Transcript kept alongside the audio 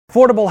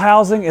Affordable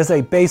housing is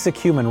a basic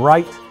human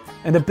right,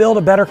 and to build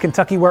a better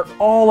Kentucky where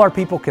all our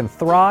people can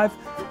thrive,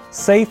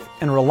 safe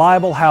and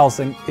reliable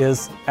housing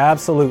is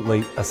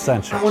absolutely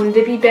essential. I wanted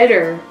to be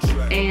better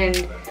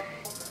and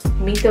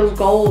meet those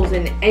goals,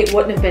 and it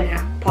wouldn't have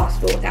been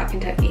possible without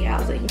Kentucky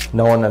housing.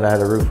 Knowing that I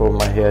had a roof over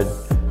my head,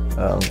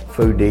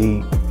 food to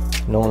eat,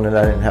 knowing that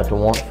I didn't have to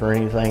want for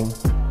anything,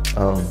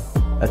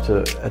 that's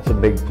a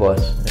big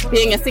plus.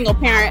 Being a single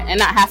parent and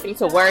not having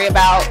to worry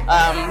about,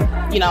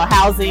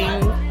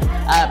 housing,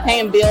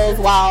 paying bills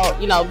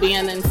while,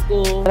 being in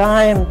school. But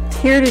I am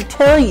here to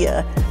tell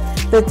you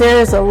that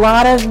there's a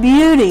lot of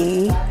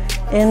beauty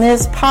in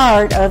this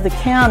part of the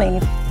county.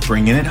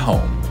 Bringing it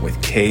home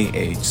with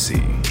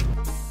KHC.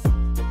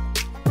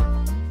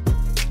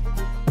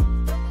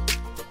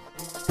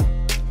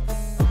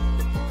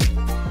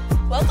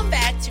 Welcome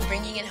back to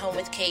Bringing It Home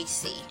with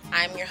KHC.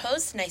 I'm your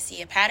host,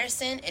 Nicia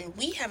Patterson, and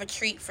we have a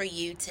treat for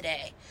you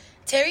today.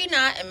 Teri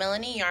Knott and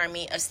Melanie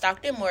Yarmy of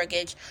Stockton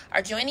Mortgage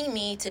are joining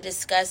me to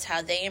discuss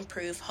how they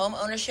improve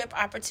homeownership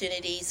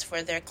opportunities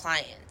for their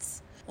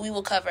clients. We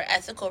will cover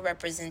ethical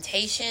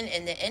representation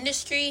in the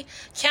industry,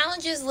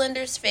 challenges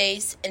lenders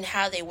face, and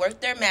how they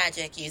work their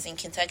magic using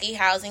Kentucky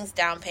Housing's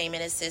down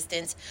payment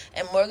assistance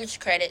and mortgage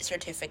credit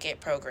certificate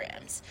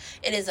programs.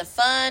 It is a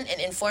fun and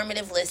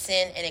informative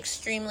listen and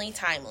extremely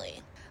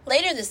timely.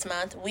 Later this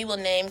month, we will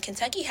name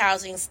Kentucky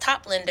Housing's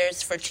top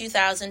lenders for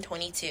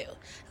 2022.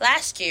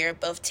 Last year,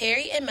 both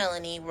Teri and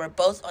Melanie were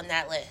both on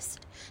that list.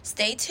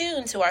 Stay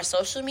tuned to our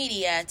social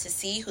media to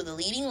see who the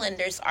leading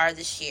lenders are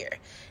this year.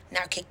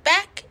 Now kick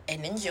back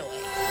and enjoy.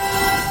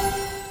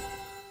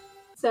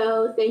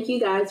 So thank you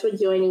guys for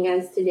joining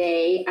us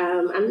today.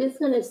 I'm just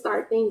going to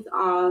start things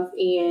off,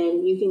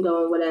 and you can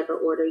go in whatever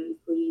order you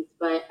please.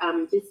 But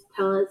just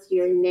tell us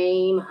your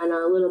name and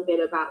a little bit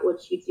about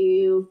what you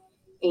do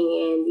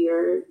and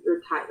your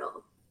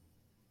title.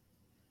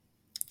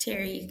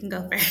 Teri, you can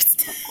go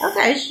first.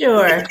 Okay,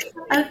 sure.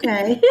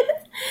 Okay.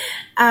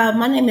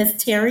 My name is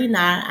Teri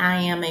Knott. I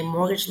am a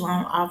mortgage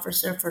loan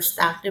officer for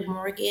Stockton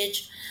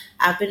Mortgage.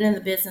 I've been in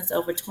the business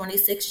over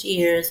 26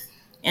 years,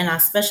 and I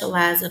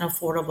specialize in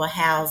affordable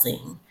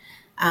housing.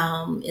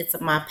 It's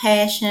my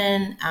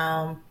passion.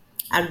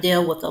 I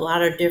deal with a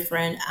lot of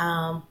different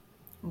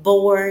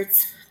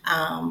boards.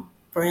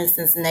 For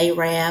instance,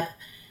 NARAB,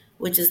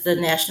 which is the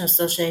National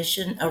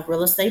Association of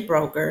Real Estate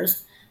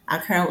Brokers. I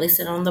currently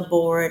sit on the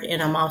board, and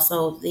I'm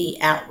also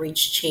the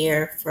outreach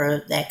chair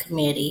for that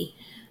committee.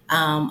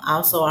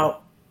 I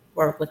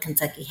work with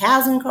Kentucky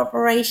Housing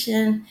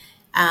Corporation,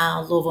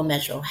 Louisville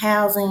Metro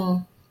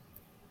Housing,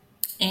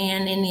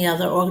 and any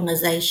other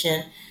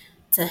organization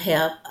to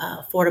help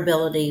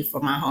affordability for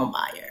my home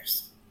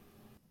buyers.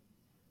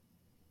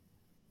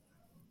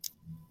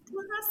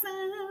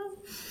 Awesome.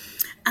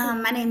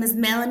 My name is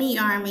Melanie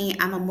Yarmy.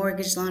 I'm a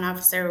mortgage loan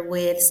officer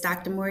with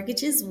Stockton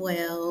Mortgage as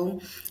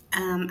well.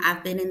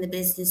 I've been in the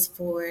business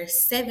for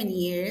 7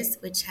 years,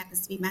 which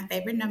happens to be my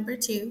favorite number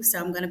too. So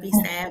I'm going to be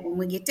sad when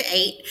we get to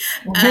 8.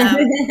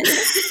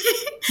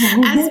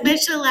 I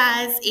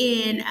specialize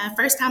in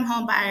first-time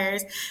home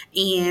buyers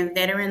and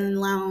veteran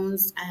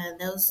loans.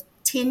 Those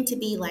tend to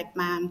be like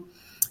my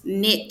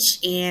niche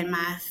and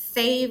my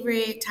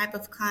favorite type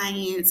of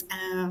clients,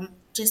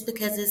 just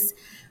because it's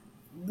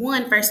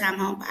one, first-time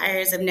home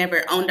buyers have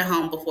never owned a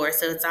home before,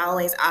 so it's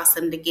always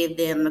awesome to give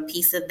them a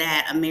piece of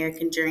that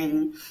American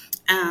dream.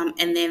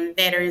 And then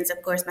veterans,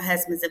 of course, my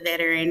husband's a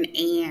veteran,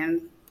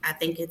 and I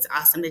think it's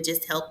awesome to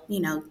just help,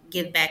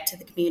 give back to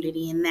the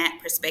community in that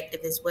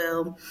perspective as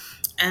well.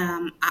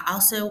 I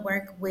also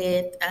work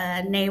with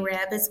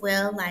NARAB as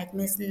well, like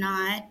Ms.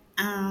 Knott,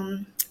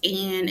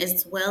 and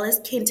as well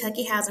as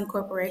Kentucky Housing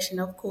Corporation,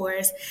 of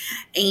course,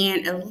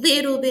 and a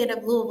little bit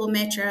of Louisville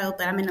Metro,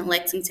 but I'm in the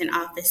Lexington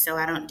office, so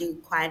I don't do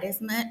quite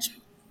as much.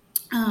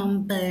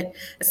 But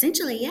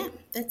essentially, yeah,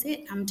 that's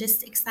it. I'm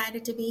just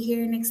excited to be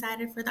here and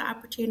excited for the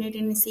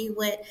opportunity to see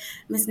what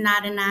Ms.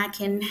 Knott and I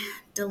can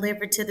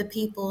deliver to the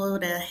people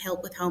to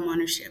help with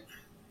homeownership.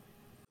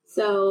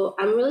 So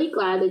I'm really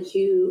glad that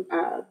you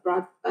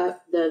brought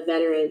up the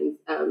veterans,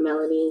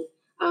 Melanie,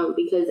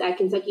 because at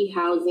Kentucky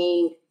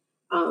Housing,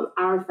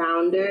 our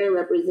founder,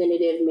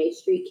 Representative May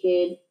Street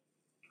Kidd,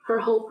 her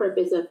whole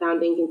purpose of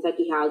founding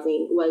Kentucky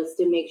Housing was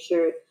to make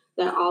sure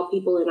that all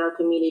people in our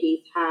communities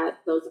had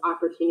those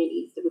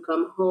opportunities to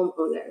become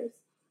homeowners,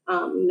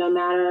 no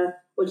matter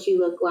what you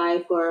look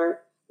like or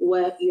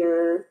what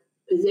your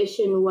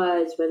position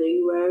was, whether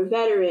you were a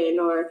veteran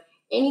or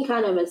any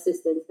kind of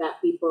assistance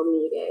that people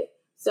needed.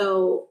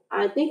 So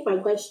I think my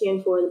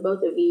question for the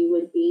both of you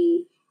would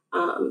be,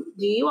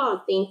 do you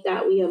all think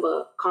that we have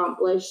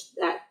accomplished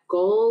that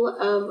goal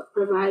of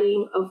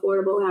providing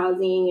affordable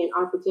housing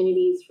and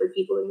opportunities for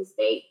people in the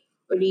state?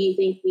 Or do you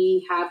think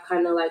we have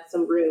kind of like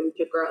some room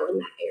to grow in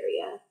that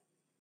area?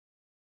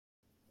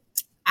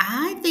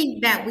 I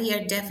think that we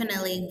are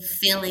definitely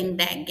filling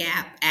that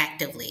gap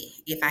actively,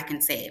 if I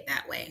can say it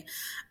that way.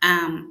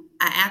 I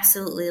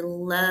absolutely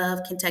love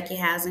Kentucky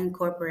Housing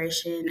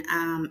Corporation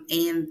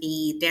and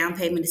the down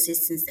payment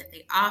assistance that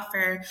they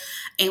offer.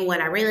 And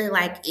what I really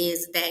like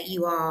is that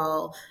you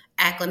all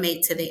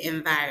acclimate to the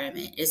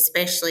environment,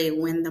 especially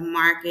when the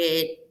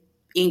market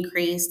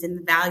increased and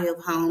the value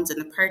of homes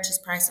and the purchase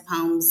price of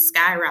homes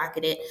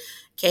skyrocketed.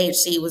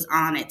 KHC was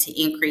on it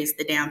to increase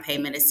the down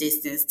payment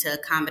assistance to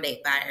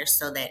accommodate buyers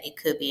so that it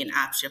could be an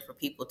option for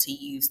people to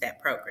use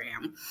that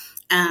program.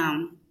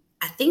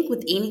 I think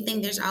with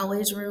anything, there's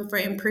always room for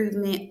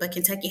improvement, but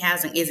Kentucky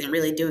Housing isn't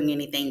really doing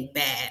anything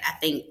bad. I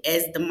think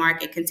as the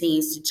market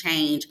continues to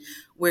change,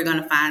 we're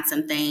going to find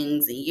some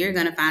things and you're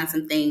going to find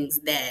some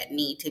things that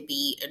need to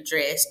be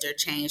addressed or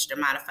changed or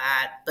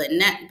modified, but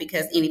not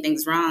because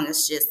anything's wrong.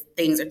 It's just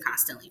things are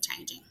constantly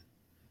changing.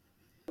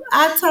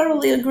 I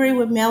totally agree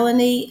with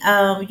Melanie.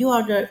 You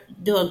all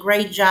do a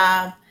great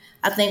job.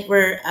 I think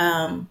we're,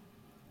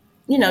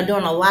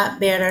 doing a lot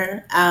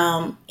better.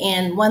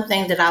 And one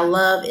thing that I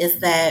love is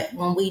that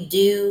when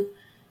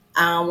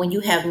you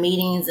have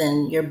meetings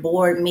and your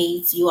board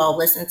meets, you all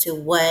listen to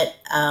what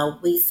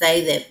we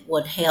say that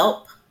would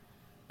help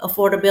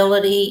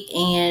affordability.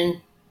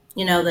 And,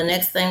 the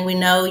next thing we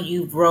know,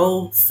 you've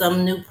rolled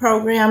some new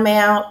program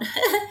out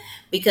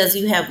because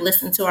you have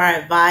listened to our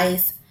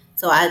advice.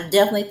 So I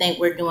definitely think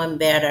we're doing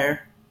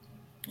better.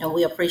 And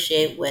we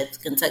appreciate what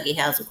Kentucky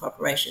Housing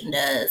Corporation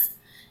does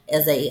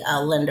as a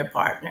lender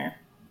partner.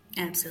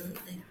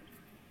 Absolutely.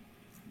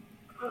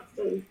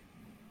 Awesome.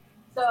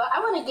 So I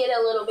want to get a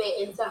little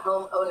bit into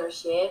home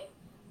ownership.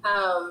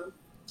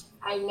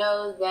 I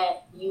know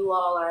that you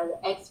all are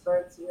the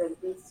experts. You're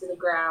boots to the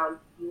ground.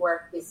 You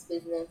work this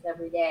business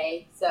every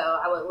day. So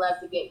I would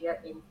love to get your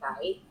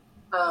insight.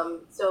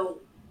 So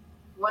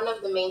one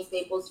of the main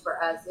staples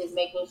for us is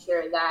making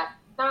sure that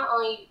not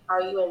only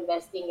are you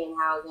investing in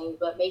housing,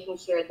 but making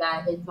sure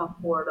that it's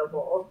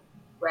affordable,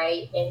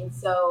 right? And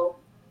so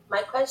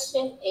my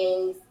question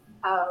is,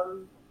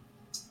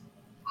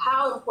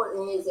 how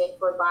important is it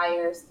for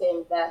buyers to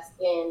invest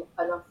in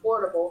an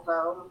affordable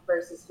home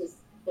versus just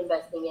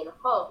investing in a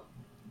home?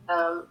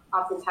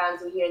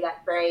 Oftentimes we hear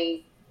that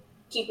phrase,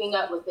 keeping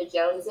up with the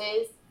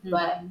Joneses,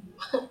 but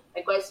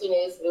my question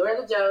is, who are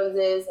the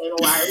Joneses and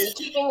why are we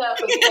keeping up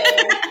with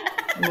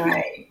them?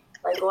 Right.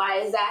 Like, why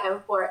is that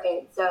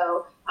important?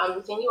 So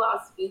can you all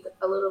speak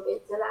a little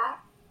bit to that?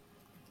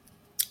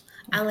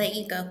 I'll let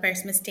you go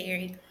first, Miss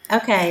Teri.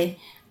 Okay.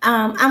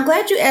 I'm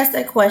glad you asked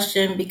that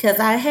question because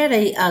I had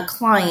a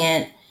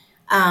client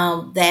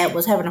that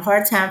was having a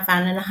hard time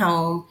finding a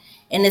home,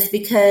 and it's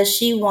because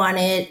she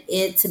wanted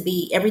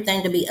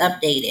everything to be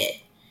updated.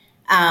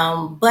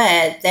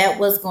 But that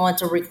was going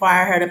to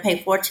require her to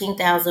pay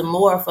 $14,000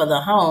 more for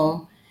the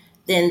home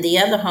than the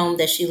other home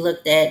that she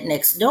looked at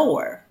next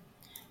door.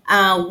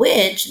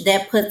 Which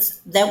that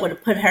would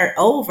have put her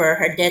over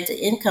her debt to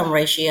income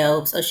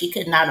ratio, so she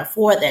could not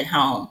afford that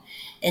home.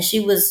 And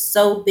she was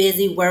so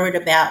busy worried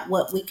about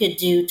what we could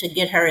do to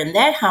get her in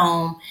that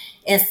home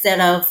instead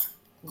of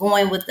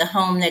going with the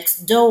home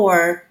next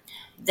door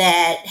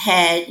that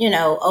had,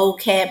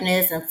 old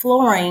cabinets and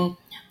flooring.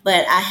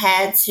 But I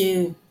had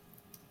to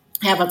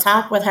have a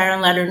talk with her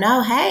and let her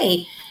know,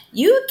 hey,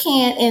 you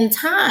can't in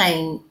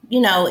time,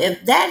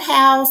 if that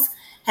house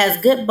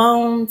has good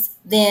bones,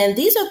 then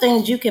these are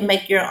things you can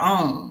make your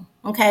own,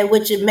 okay,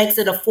 which it makes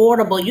it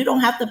affordable. You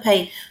don't have to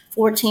pay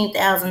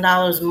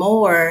 $14,000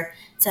 more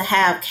to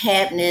have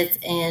cabinets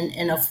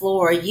and a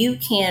floor. You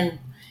can,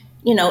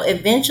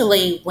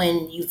 eventually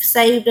when you've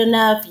saved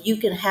enough, you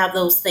can have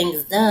those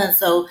things done.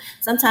 So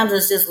sometimes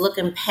it's just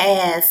looking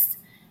past,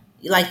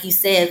 like you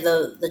said,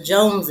 the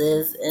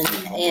Joneses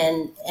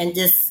and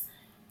just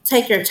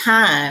take your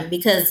time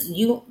because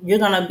you're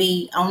going to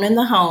be owning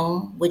the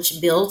home,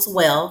 which builds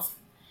wealth.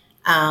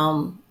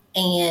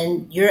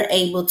 And you're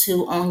able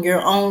to, on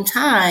your own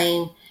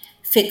time,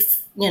 fix,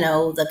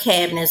 the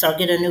cabinets or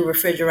get a new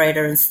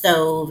refrigerator and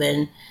stove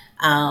and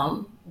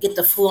get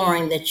the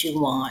flooring that you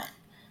want.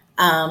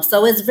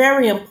 So it's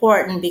very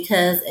important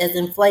because as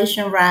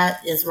inflation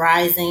is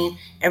rising,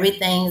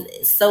 everything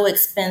is so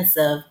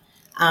expensive.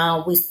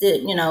 We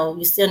still,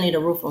 you still need a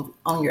roof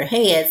on your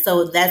head.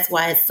 So that's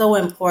why it's so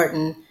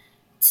important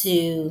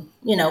to,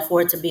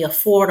 for it to be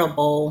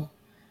affordable.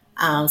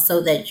 So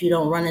that you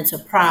don't run into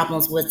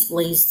problems, which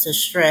leads to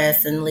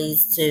stress and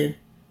leads to,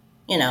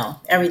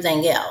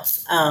 everything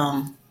else.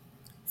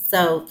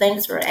 So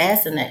thanks for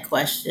asking that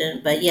question.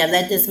 But yeah,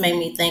 that just made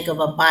me think of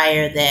a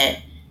buyer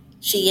that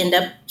she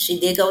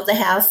did go with the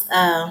house,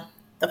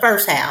 the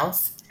first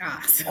house.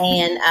 Awesome.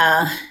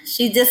 And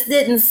she just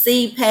didn't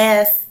see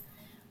past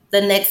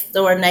the next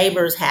door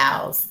neighbor's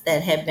house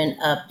that had been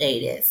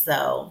updated.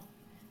 So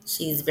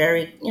she's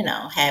very,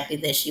 happy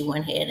that she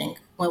went ahead and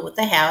went with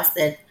the house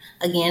that,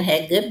 again,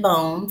 had good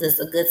bones. It's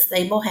a good,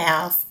 stable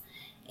house.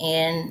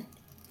 And,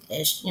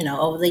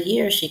 over the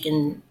years, she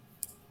can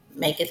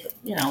make it,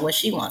 what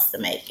she wants to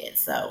make it.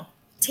 So,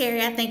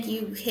 Teri, I think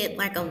you hit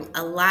like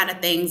a lot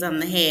of things on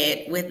the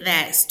head with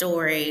that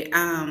story.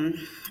 And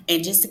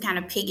just to kind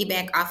of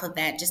piggyback off of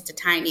that just a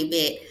tiny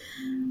bit,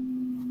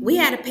 we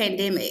had a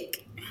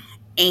pandemic.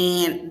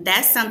 And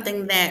that's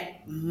something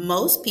that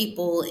most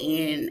people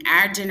in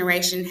our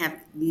generation have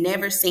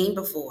never seen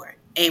before.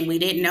 and we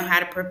didn't know how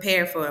to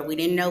prepare for it. We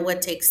didn't know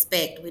what to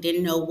expect. We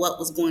didn't know what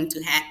was going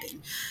to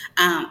happen.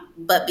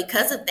 But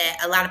because of that,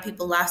 a lot of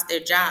people lost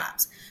their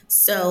jobs.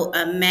 So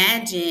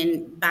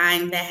imagine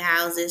buying the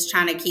houses,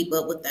 trying to keep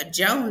up with the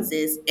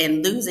Joneses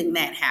and losing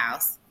that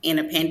house in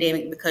a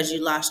pandemic because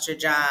you lost your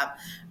job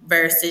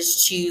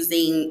versus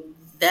choosing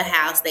the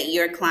house that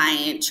your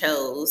client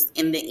chose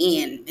in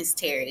the end, Miss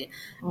Teri,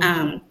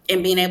 and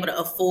being able to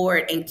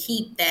afford and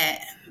keep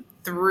that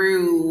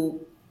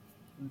through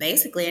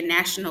basically a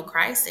national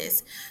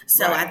crisis.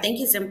 So I think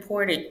it's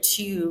important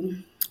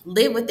to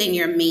live within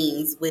your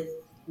means with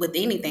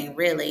anything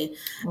really,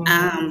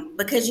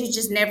 because you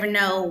just never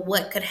know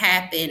what could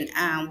happen,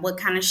 what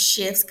kind of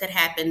shifts could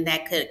happen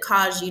that could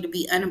cause you to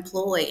be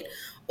unemployed,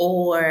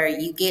 or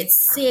you get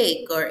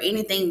sick, or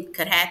anything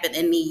could happen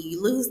and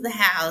you lose the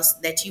house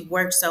that you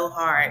worked so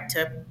hard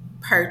to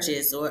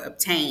purchase or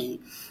obtain.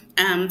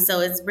 So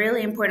it's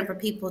really important for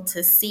people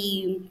to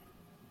see,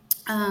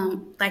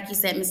 like you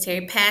said, Miss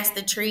Teri, past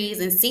the trees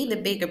and see the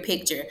bigger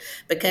picture,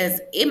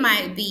 because it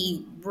might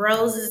be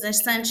roses and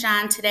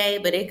sunshine today,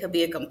 but it could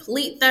be a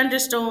complete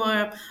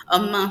thunderstorm a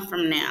month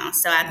from now.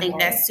 So I think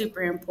that's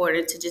super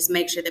important to just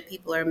make sure that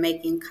people are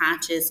making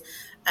conscious,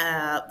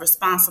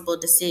 responsible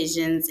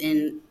decisions.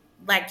 And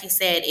like you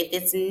said, if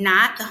it's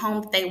not the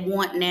home that they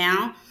want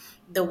now,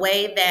 the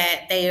way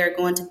that they are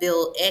going to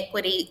build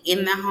equity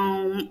in the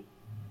home,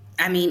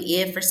 I mean,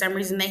 if for some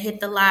reason they hit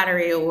the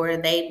lottery or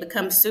they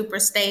become super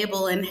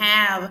stable and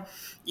have,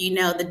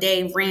 the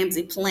Dave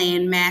Ramsey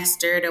plan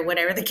mastered or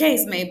whatever the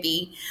case may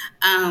be,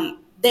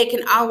 they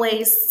can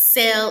always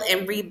sell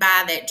and rebuy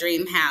that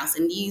dream house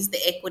and use the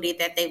equity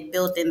that they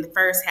built in the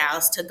first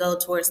house to go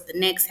towards the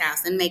next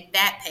house and make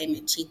that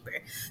payment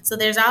cheaper. So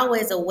there's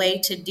always a way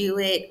to do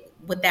it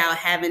without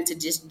having to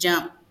just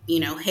jump,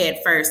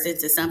 head first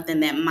into something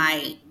that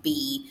might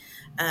be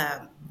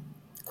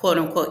quote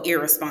unquote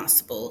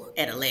irresponsible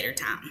at a later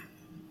time.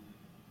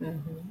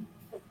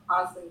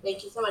 Awesome.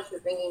 Thank you so much for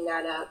bringing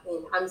that up.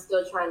 And I'm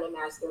still trying to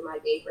master my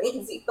Dave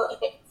Ramsey plan.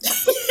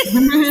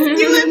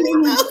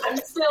 I'm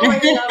still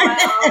working on my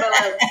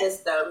envelope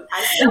system.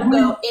 I still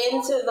go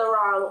into the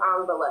wrong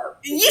envelope.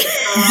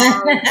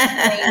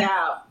 Hang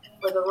out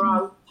for the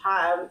wrong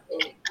time.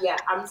 And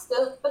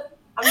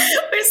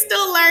we're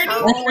still learning.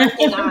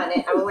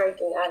 I'm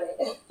working on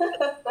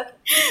it.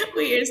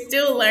 We are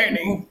still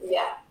learning.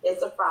 Yeah,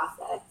 it's a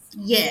process.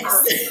 Yes.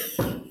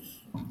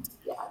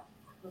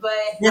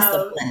 But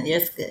discipline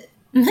is good.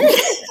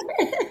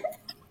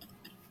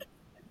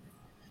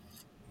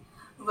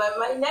 But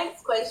my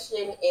next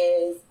question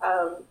is,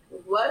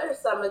 what are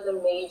some of the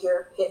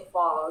major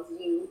pitfalls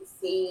you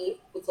see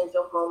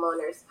potential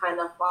homeowners kind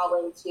of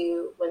fall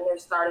into when they're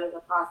starting the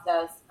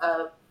process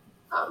of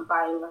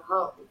buying a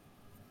home?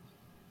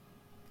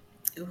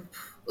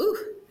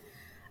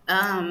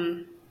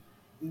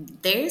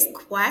 There's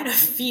quite a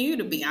few,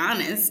 to be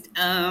honest.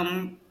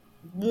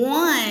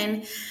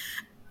 One,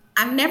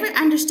 I've never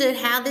understood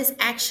how this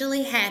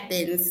actually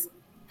happens,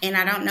 and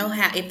I don't know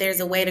if there's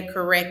a way to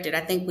correct it.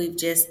 I think we've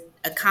just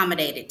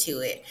accommodated to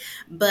it.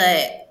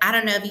 But I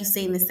don't know if you've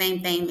seen the same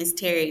thing, Ms.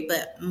 Teri,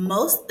 but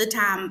most of the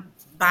time,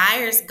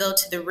 buyers go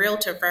to the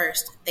realtor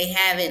first. They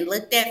haven't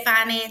looked at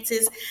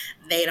finances.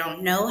 They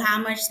don't know how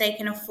much they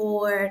can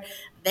afford.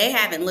 They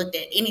haven't looked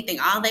at anything.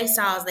 All they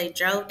saw is they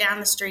drove down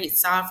the street,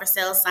 saw a for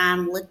sale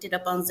sign, looked it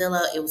up on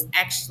Zillow. It was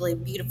actually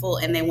beautiful,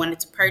 and they wanted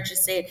to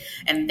purchase it.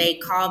 And they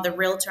called the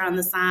realtor on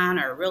the sign,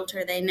 or a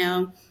realtor they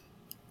know,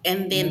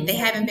 and then they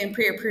haven't been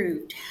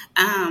pre-approved.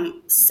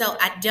 So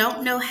I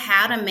don't know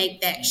how to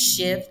make that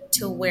shift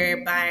to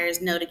where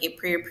buyers know to get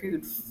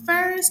pre-approved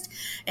first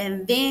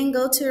and then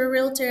go to a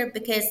realtor,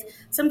 because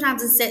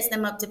sometimes it sets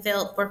them up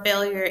for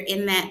failure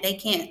in that they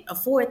can't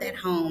afford that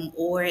home,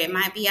 or it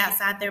might be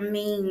outside their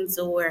means,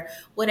 or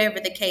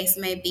whatever the case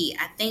may be.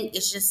 I think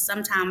it's just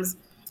sometimes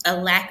a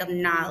lack of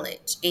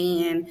knowledge,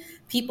 and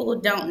people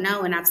don't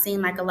know. And I've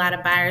seen like a lot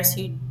of buyers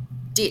who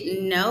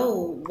didn't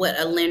know what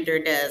a lender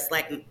does.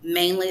 Like,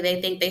 mainly they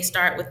think they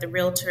start with the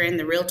realtor and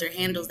the realtor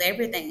handles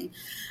everything.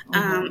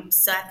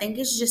 So I think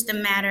it's just a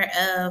matter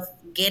of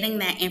getting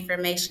that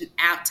information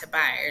out to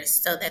buyers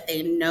so that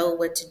they know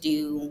what to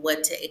do,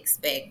 what to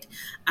expect,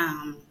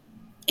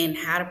 and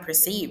how to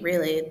proceed.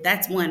 Really,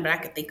 that's one, but I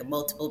could think of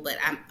multiple. But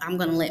I'm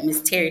going to let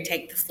Miss Teri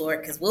take the floor,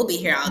 because we'll be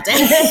here all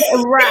day.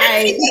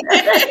 Right.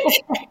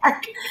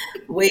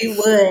 We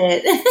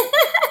would.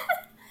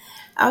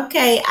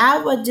 Okay,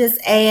 I would just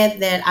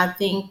add that I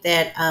think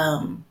that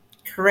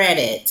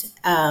credit,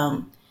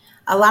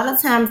 a lot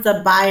of times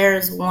the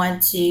buyers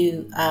want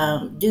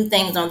to do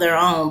things on their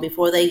own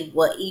before they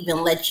will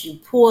even let you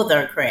pull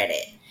their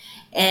credit.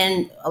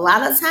 And a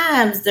lot of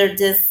times they're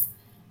just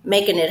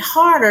making it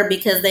harder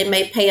because they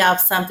may pay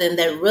off something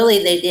that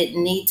really they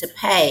didn't need to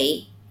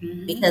pay,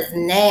 because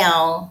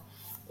now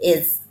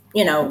it's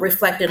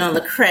reflected on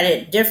the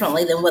credit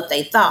differently than what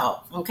they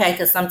thought. Okay,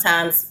 because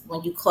sometimes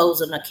when you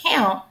close an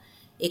account,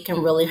 it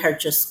can really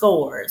hurt your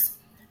scores.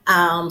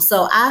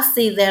 So I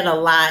see that a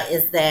lot,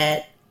 is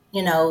that,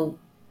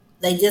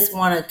 they just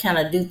want to kind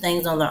of do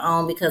things on their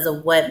own because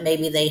of what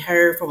maybe they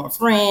heard from a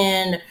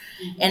friend,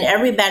 and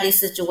everybody's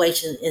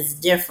situation is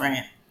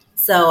different.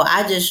 So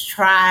I just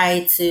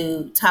try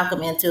to talk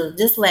them into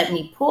just let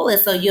me pull it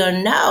so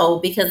you'll know,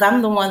 because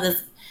I'm the one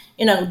that's,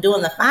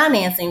 doing the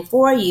financing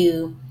for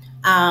you.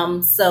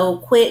 So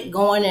quit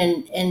going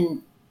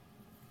and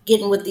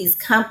getting with these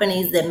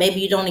companies that maybe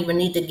you don't even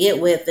need to get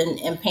with,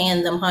 and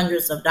paying them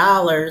hundreds of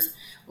dollars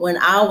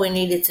when all we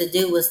needed to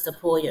do was to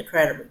pull your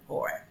credit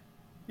report.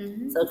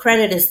 So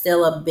credit is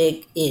still a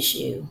big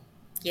issue.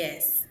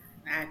 Yes,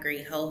 I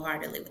agree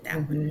wholeheartedly with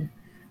that one.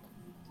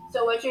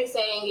 So what you're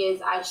saying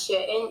is I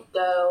shouldn't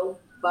go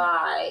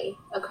buy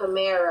a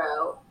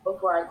Camaro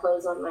before I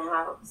close on my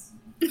house.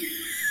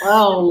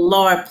 Oh,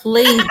 Lord,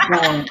 please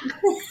don't.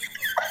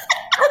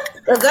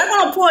 Because they're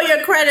going to pull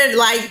your credit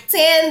like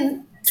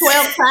 10,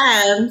 12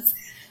 times,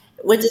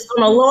 which is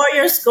going to lower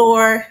your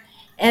score.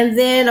 And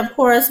then, of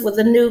course, with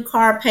a new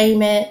car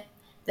payment,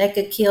 that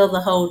could kill the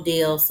whole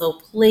deal. So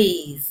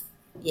please,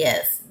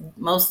 yes,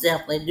 most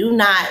definitely. Do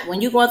not, when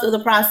you're going through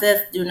the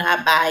process, do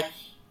not buy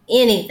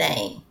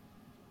anything.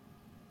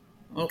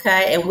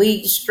 Okay? And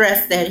we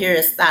stress that here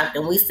at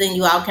Stockton. We send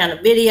you all kind of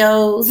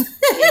videos.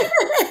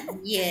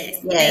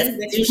 Yes. Things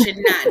that you should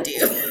not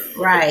do.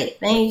 Right.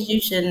 Things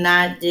you should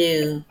not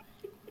do.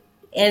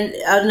 And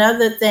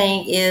another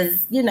thing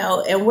is,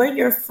 and we're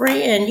your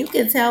friend. You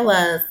can tell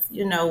us,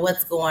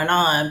 what's going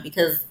on,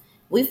 because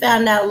we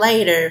found out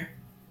later,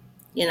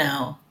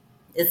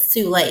 it's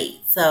too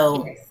late.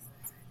 So,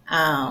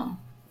 but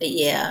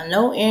yeah,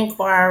 no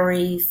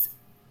inquiries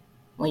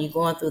when you're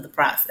going through the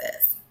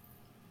process.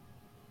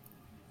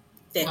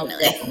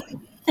 Definitely.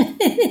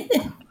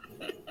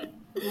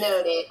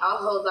 Noted. I'll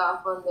hold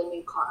off on the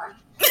new car.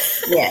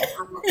 Yes.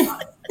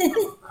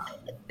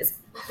 It's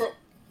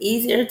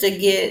easier to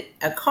get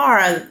a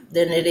car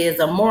than it is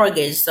a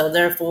mortgage. So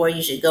therefore,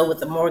 you should go with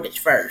the mortgage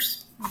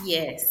first.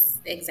 Yes,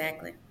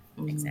 exactly.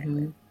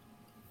 Exactly.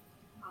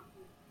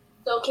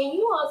 So can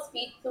you all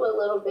speak to a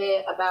little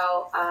bit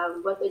about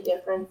what the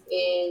difference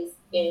is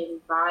in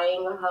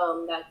buying a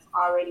home that's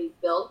already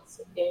built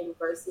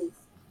versus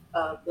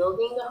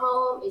building the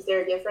home? Is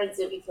there a difference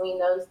in between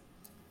those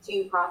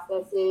two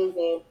processes,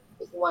 and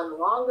is one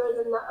longer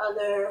than the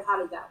other? How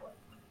does that work?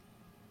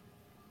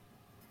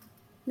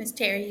 Ms.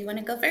 Teri, you want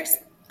to go first?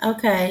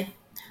 Okay.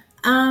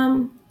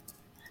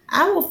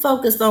 I will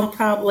focus on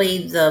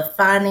probably the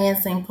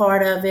financing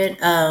part of it.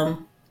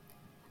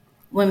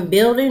 When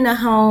building a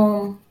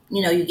home,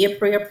 you get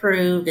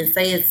pre-approved, and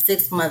say it's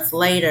 6 months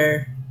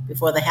later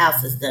before the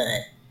house is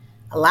done.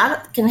 A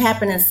lot can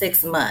happen in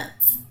 6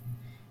 months.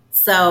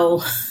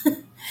 So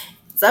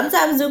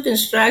sometimes new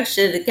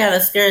construction, it kind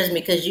of scares me,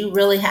 because you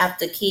really have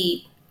to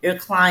keep your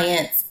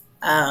clients,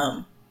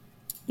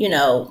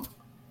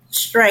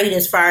 straight,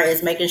 as far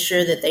as making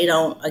sure that they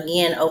don't,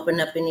 again, open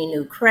up any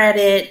new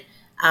credit.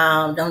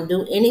 Don't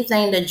do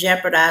anything to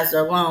jeopardize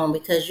their loan,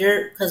 because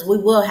we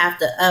will have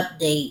to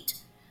update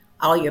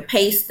all your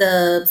pay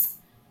stubs,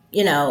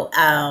 your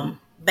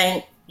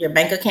bank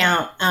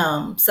account,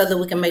 so that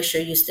we can make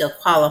sure you still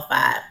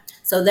qualify.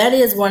 So that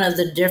is one of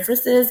the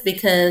differences,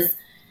 because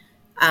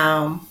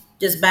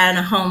just buying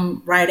a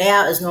home right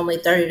out is normally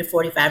 30 to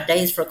 45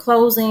 days for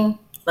closing,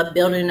 but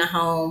building a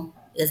home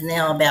is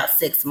now about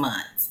 6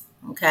 months.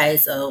 Okay,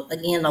 so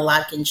again, a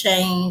lot can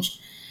change,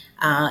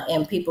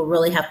 and people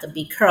really have to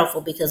be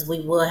careful, because we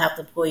will have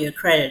to pull your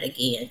credit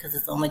again, because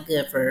it's only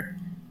good for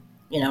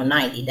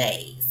 90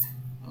 days.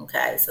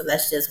 Okay, so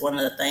that's just one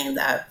of the things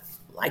I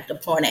like to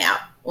point out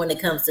when it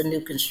comes to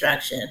new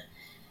construction.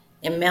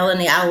 And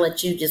Melanie, I'll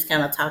let you just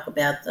kind of talk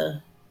about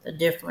the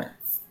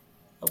difference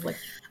of what.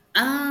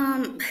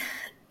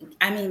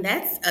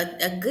 That's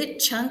a good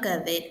chunk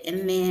of it.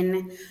 And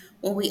then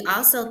when we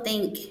also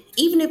think,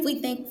 even if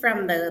we think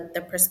from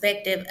the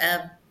perspective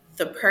of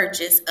the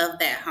purchase of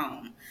that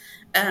home,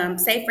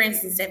 say for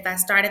instance, if I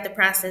started the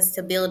process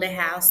to build a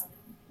house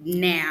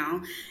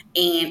now,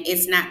 and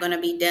it's not going to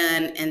be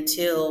done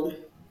until,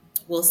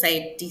 we'll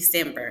say,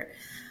 December.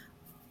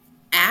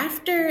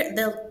 After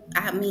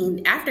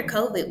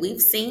COVID,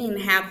 we've seen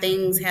how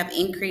things have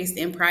increased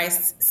in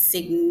price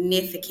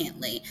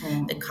significantly.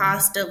 The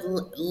cost of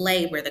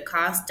labor, the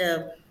cost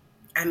of,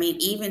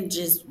 even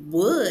just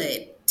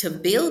wood to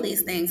build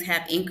these things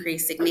have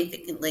increased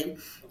significantly.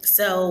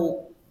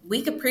 So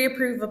we could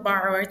pre-approve a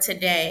borrower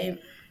today,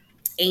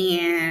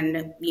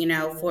 and,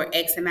 for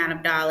X amount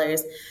of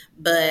dollars,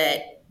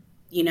 but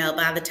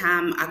by the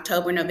time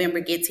October,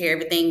 November gets here,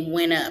 everything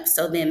went up.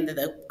 So then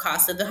the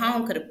cost of the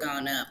home could have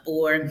gone up,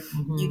 or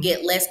you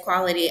get less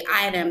quality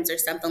items or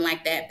something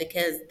like that,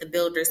 because the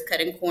builder's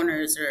cutting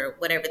corners or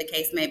whatever the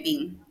case may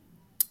be.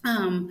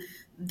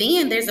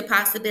 Then there's a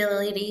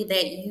possibility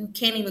that you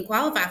can't even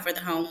qualify for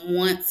the home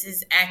once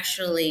it's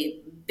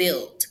actually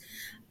built.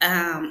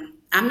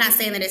 I'm not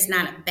saying that it's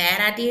not a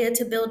bad idea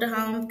to build a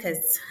home,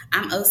 because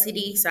I'm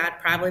OCD, so I'd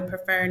probably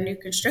prefer a new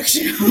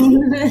construction home.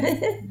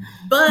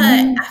 But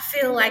I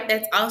feel like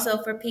that's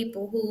also for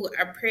people who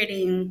are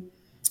pretty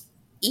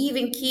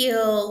even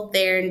keel.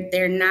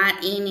 They're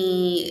not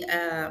any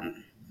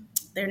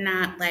they're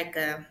not like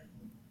a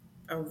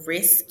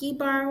risky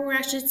borrower,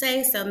 I should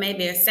say. So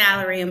maybe a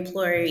salary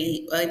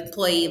employee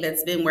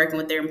that's been working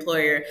with their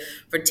employer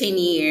for 10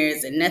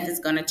 years and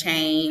nothing's going to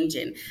change,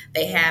 and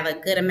they have a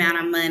good amount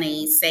of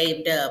money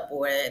saved up,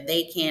 or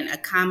they can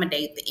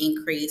accommodate the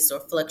increase or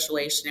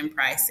fluctuation in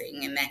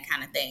pricing and that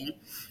kind of thing.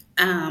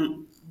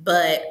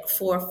 But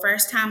for a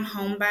first-time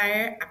home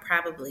buyer, I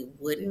probably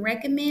wouldn't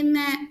recommend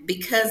that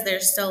because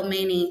there's so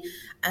many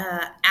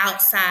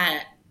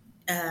outside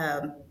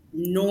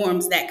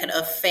norms that could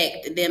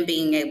affect them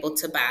being able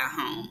to buy a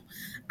home.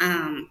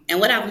 And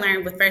what I've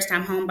learned with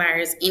first-time home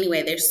buyers,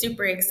 anyway, they're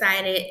super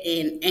excited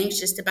and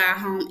anxious to buy a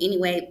home.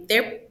 Anyway,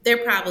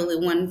 they're probably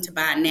wanting to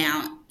buy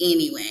now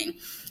anyway.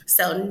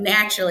 So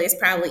naturally, it's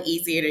probably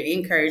easier to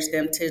encourage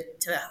them to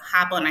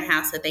hop on a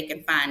house that they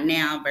can find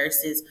now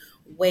versus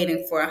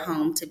waiting for a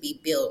home to be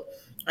built.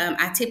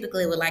 I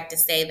typically would like to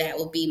say that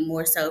would be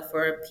more so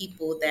for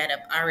people that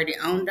have already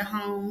owned a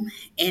home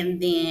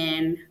and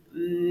then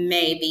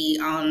maybe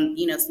on,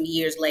 some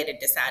years later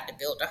decide to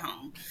build a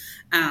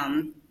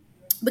home.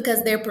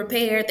 Because they're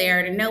prepared, they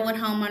already know what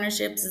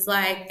homeownership is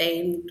like,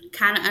 they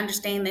kind of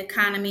understand the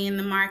economy and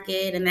the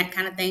market and that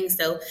kind of thing.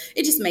 So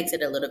it just makes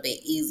it a little bit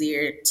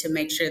easier to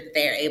make sure that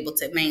they're able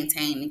to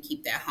maintain and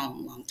keep that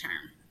home long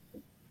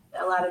term.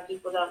 A lot of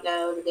people don't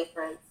know the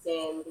difference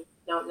and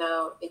don't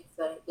know it's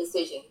a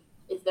decision.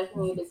 It's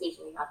definitely a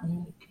decision you have to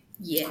make.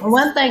 Yes.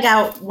 One thing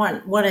I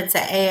wanted to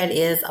add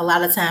is a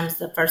lot of times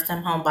the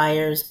first-time home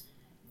buyers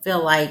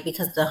feel like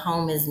because the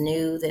home is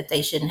new that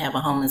they shouldn't have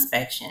a home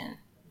inspection.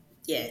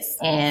 Yes.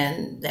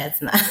 And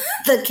that's not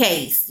the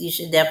case. You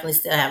should definitely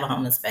still have a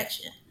home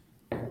inspection.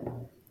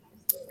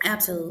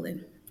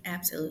 Absolutely.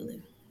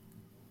 Absolutely.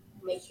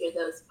 Make sure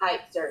those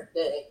pipes are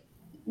good.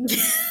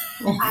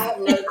 I have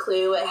no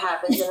clue what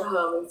happens in a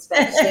home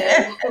inspection.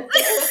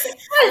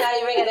 I'm not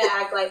even going to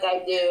act like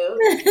I do.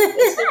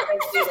 It's just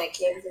a thing that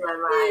came to my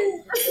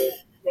mind.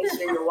 Make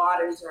sure your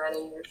water's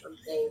running or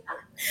something.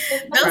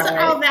 Those are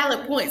all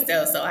valid points,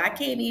 though, so I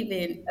can't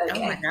even. Okay.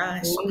 Oh my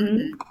gosh,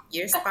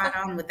 you're spot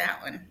on with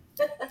that one.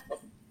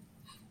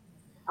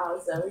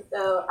 Awesome.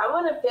 So I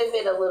want to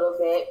pivot a little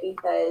bit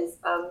because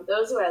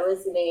those who are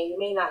listening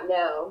may not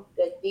know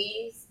that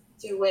these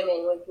two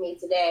women with me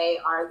today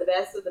are the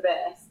best of the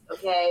best.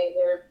 Okay,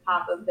 they're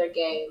top of their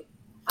game,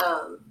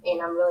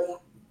 and I'm really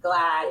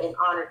glad and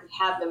honored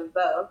to have them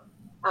both.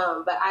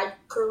 But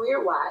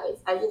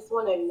career-wise, I just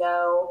want to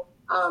know,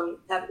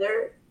 have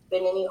there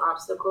been any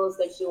obstacles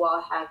that you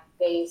all have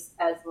faced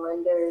as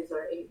lenders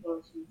or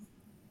anything to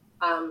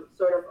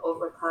sort of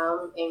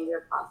overcome in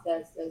your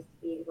process as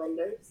being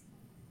lenders?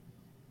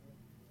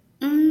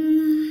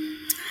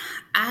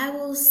 I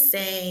will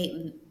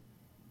say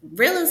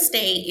real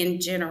estate in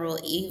general,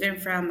 even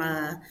from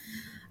a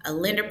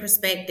lender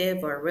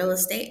perspective or a real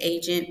estate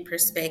agent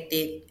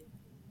perspective,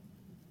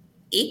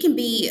 it can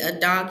be a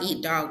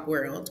dog-eat-dog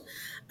world.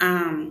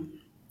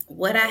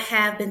 What I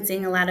have been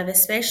seeing a lot of,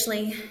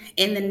 especially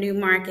in the new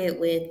market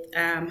with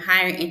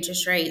higher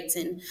interest rates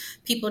and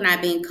people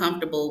not being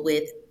comfortable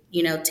with,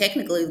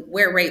 technically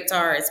where rates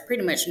are is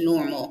pretty much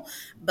normal.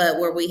 But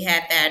where we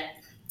had that,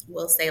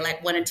 we'll say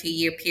like 1 or 2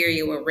 year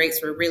period where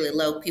rates were really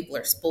low, people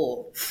are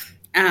spoiled.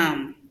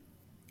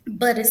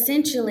 But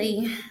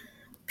essentially,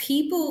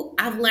 people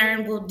I've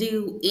learned will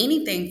do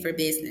anything for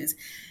business,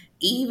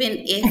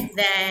 even if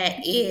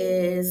that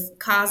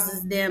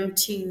causes them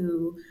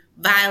to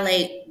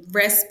violate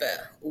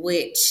RESPA,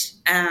 which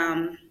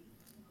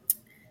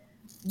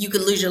you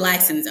could lose your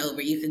license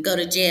over. You could go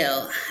to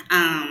jail.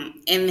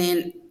 And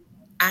then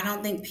I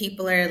don't think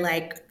people are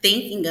like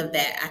thinking of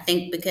that. I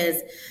think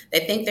because they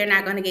think they're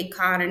not going to get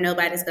caught or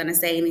nobody's going to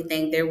say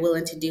anything, they're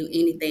willing to do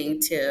anything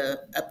to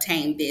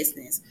obtain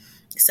business.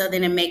 So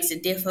then it makes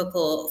it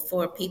difficult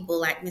for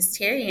people like Miss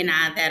Teri and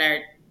I that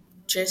are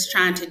just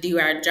trying to do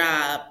our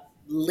job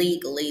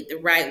legally the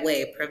right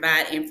way,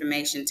 provide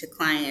information to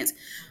clients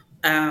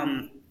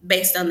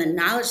based on the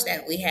knowledge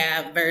that we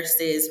have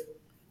versus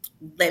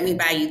let me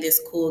buy you this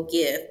cool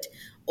gift,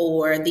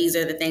 or these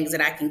are the things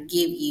that I can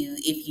give you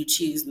if you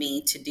choose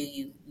me to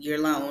do your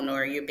loan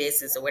or your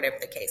business or whatever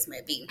the case may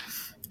be.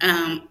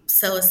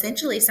 So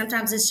essentially,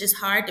 sometimes it's just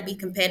hard to be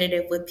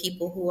competitive with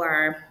people who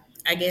are,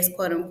 I guess,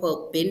 quote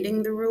unquote,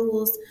 bending the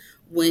rules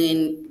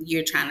when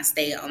you're trying to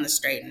stay on the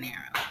straight and narrow.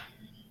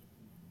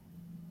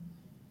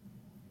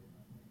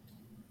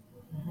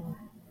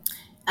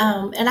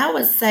 And I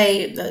would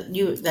say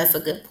that's a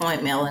good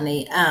point,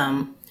 Melanie.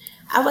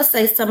 I would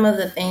say some of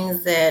the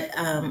things that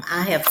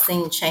I have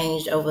seen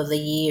change over the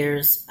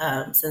years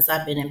since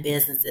I've been in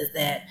business is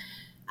that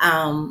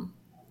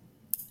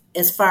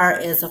as far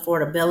as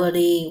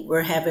affordability,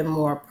 we're having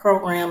more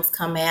programs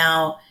come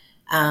out.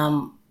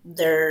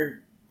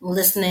 They're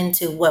listening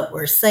to what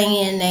we're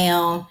saying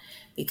now,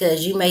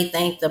 because you may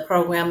think the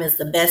program is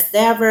the best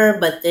ever,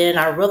 but then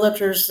our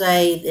realtors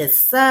say it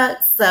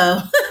sucks.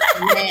 So,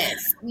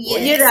 yes.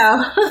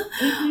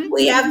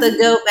 We have to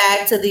go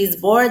back to these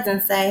boards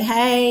and say,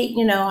 hey,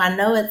 I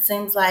know it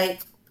seems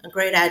like a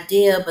great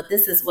idea, but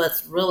this is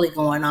what's really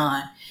going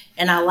on.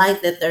 And I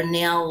like that they're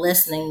now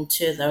listening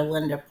to their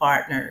lender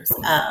partners.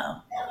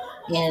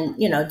 And,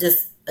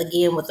 just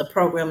again, with the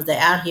programs that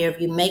are out here, if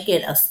you make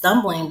it a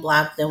stumbling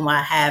block, then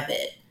why have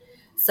it?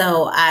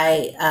 So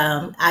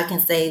I can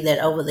say that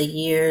over the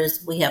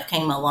years, we have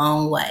came a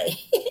long way.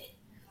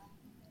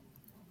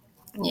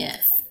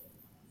 Yes.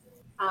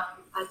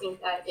 I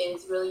think that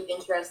is really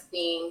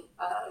interesting.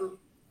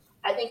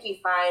 I think you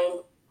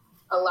find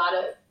a lot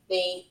of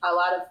a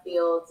lot of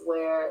fields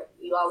where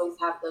you always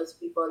have those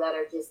people that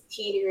are just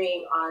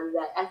teetering on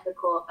the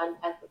ethical,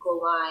 unethical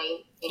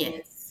line, and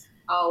it's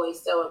always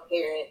so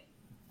apparent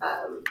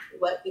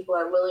what people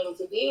are willing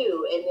to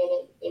do, and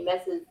then it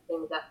messes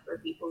things up for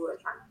people who are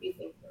trying to do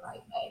things the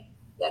right way.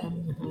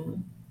 Definitely.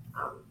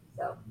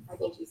 So I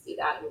think you see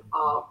that in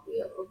all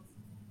fields,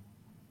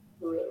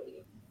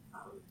 really.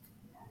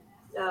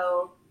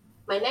 So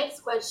my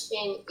next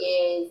question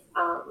is,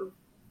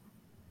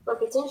 for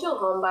potential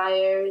home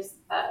buyers,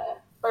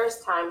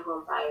 first-time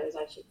home buyers,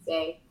 I should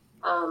say,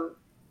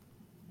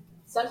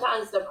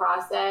 sometimes the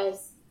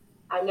process,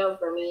 I know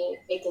for me,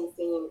 it can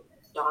seem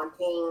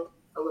daunting,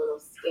 a little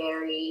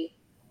scary,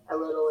 a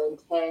little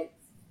intense.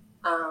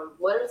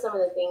 What are some of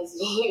the things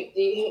you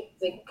do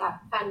to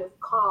kind of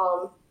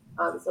calm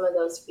some of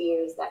those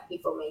fears that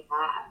people may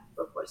have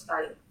before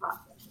starting the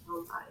process of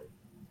home buying?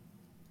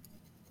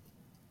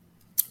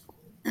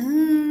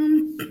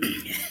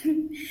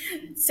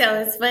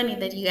 So it's funny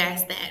that you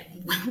asked that.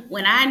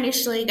 When I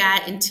initially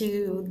got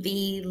into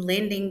the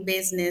lending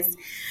business,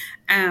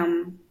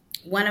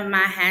 one of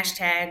my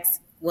hashtags,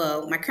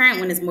 well, my current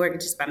one is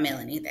Mortgages by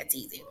Melanie. That's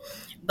easy.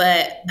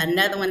 But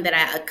another one that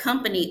I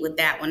accompanied with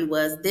that one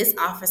was This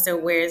Officer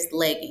Wears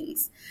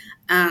Leggings.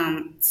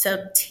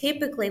 So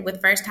typically with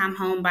first-time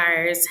home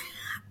buyers,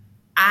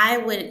 I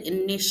wasn't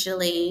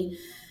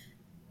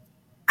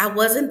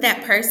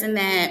that person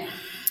that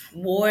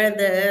wore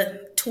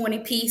the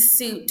 20-piece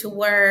suit to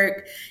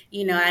work.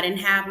 I didn't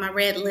have my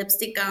red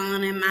lipstick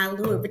on and my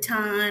Louis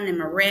Vuitton and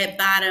my red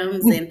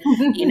bottoms and,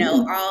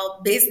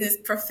 all business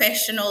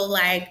professional.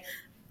 Like,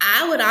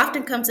 I would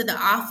often come to the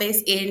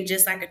office in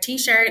just like a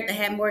t-shirt that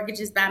had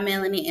Mortgages by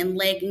Melanie and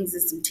leggings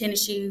and some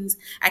tennis shoes.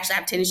 Actually, I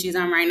have tennis shoes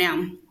on right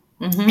now.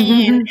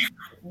 And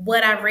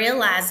what I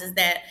realized is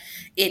that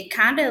it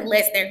kind of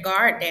lets their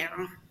guard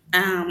down.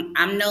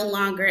 I'm no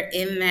longer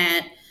in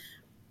that.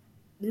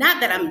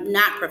 Not that I'm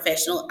not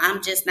professional, I'm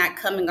just not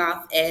coming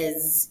off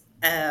as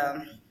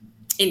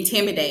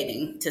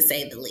intimidating, to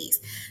say the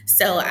least.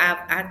 So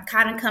I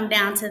kind of come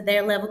down to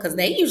their level because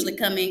they usually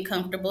come in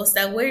comfortable.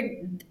 So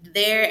we're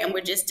there and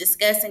we're just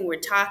discussing, we're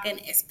talking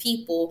as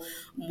people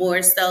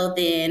more so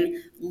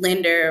than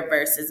lender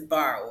versus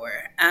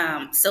borrower.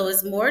 So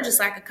it's more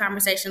just like a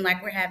conversation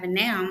like we're having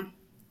now.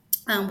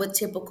 With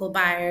typical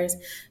buyers.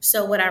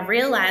 So what I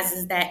realize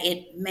is that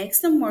it makes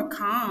them more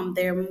calm.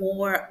 They're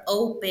more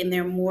open.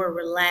 They're more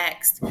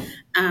relaxed.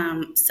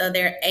 So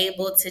they're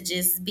able to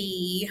just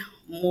be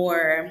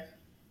more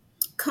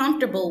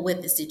comfortable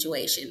with the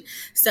situation.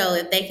 So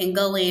if they can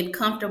go in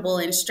comfortable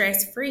and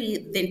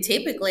stress-free, then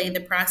typically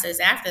the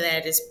process after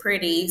that is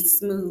pretty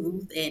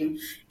smooth and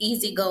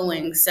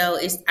easygoing. So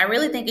I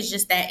really think it's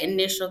just that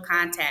initial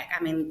contact.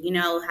 I mean, you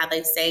know how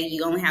they say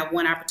you only have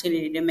one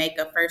opportunity to make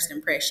a first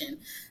impression.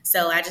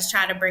 So I just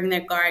try to bring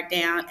their guard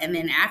down. And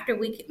then after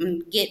we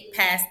can get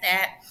past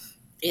that,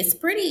 it's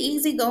pretty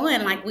easy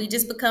going. Like, we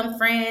just become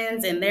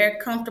friends and they're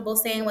comfortable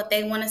saying what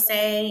they want to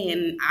say.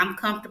 And I'm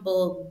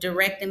comfortable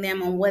directing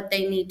them on what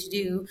they need to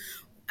do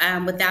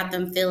without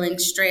them feeling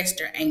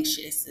stressed or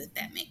anxious, if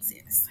that makes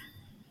sense.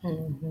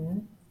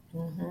 Very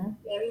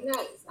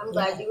nice. I'm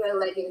glad you wear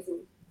leggings and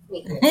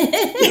sneakers.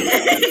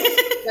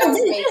 That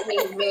makes me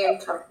very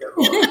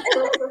comfortable.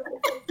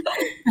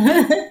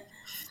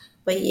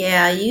 But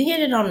yeah, you hit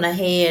it on the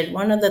head.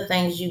 One of the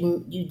things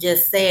you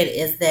just said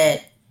is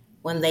that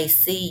when they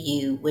see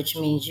you, which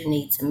means you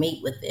need to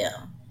meet with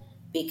them.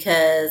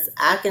 Because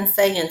I can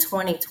say in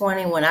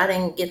 2020, when I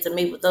didn't get to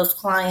meet with those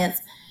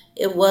clients,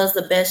 it was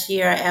the best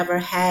year I ever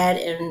had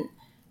in,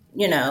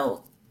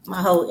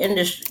 my whole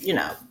industry,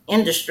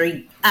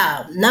 industry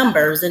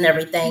numbers and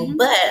everything.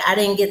 But I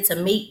didn't get to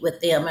meet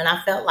with them. And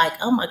I felt like,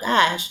 oh my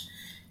gosh,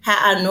 how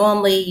I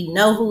normally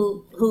know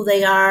who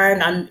they are.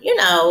 And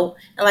and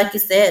like you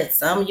said,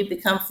 some you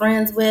become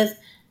friends with.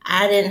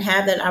 I didn't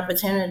have that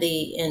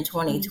opportunity in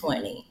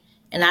 2020.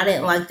 And I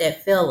didn't like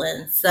that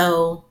feeling.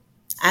 So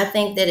I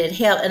think that it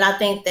helped. And I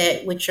think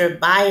that with your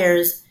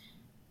buyers,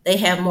 they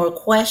have more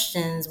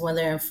questions when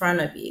they're in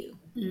front of you.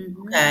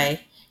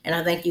 Okay. And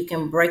I think you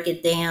can break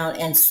it down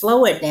and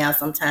slow it down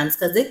sometimes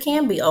because it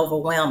can be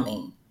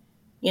overwhelming,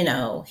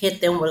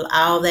 hit them with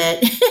all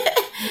that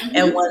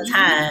at one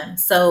time.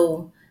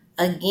 So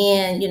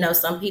again,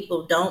 some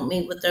people don't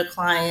meet with their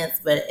clients,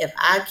 but if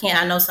I can,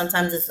 I know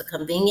sometimes it's a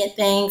convenient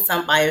thing.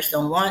 Some buyers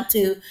don't want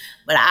to,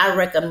 but I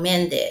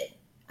recommend it.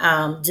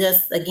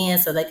 Just again,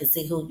 so they can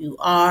see who you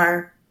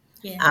are,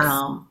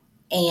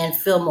 and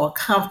feel more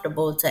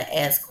comfortable to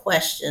ask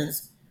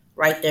questions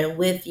right there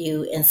with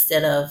you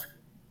instead of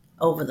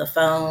over the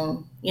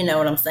phone. You know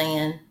what I'm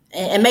saying?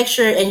 and make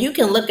sure, and you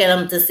can look at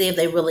them to see if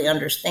they really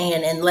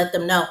understand and let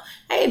them know,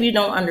 hey, if you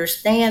don't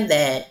understand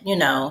that,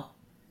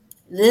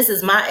 this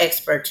is my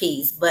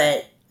expertise,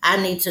 but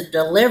I need to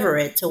deliver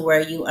it to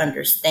where you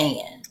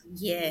understand.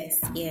 Yes,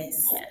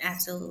 yes, Yes.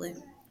 absolutely.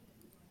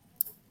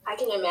 I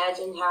can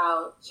imagine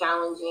how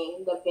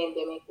challenging the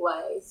pandemic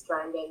was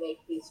trying to make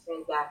these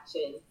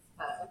transactions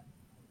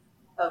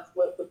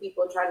for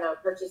people trying to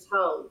purchase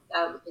homes.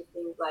 It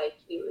seems like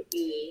it would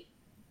be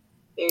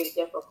very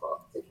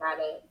difficult to try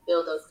to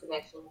build those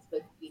connections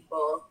with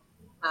people.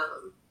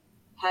 Um,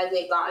 has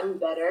it gotten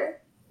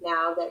better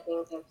now that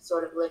things have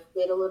sort of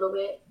lifted a little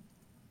bit?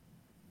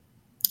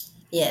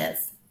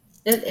 Yes,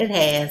 it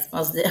has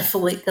most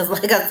definitely. Because,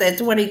 like I said,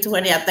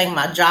 2020, I think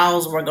my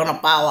jaws were gonna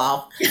fall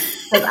off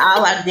because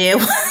all I did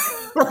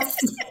was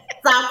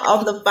talk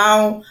on the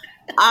phone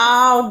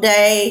all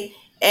day,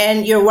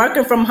 and you're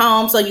working from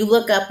home, so you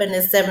look up and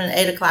it's 7,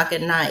 8 o'clock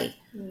at night.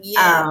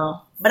 Yes.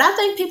 But I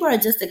think people are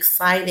just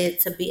excited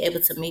to be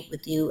able to meet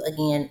with you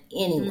again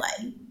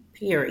anyway.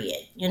 Period.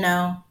 And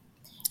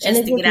Just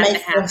it to just get out the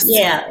makes house.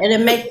 and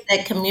it makes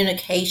that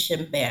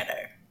communication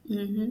better.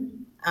 Mm-hmm.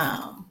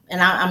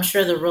 And I'm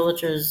sure the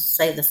realtors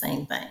say the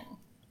same thing.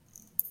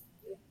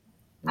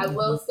 I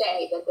will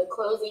say that the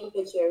closing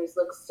pictures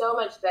look so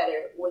much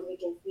better when you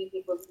can see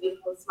people's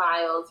beautiful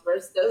smiles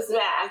versus those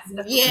masks.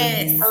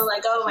 Yes. I'm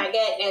like, oh my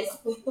goodness.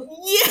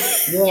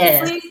 Yes.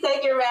 Yes. Please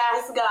take your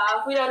mask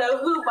off. We don't know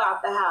who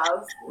bought the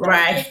house.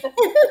 Right.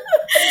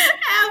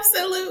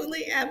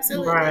 Absolutely.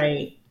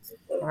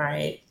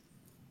 Right.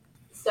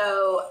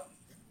 So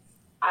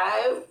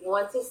I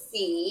want to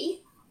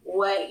see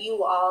what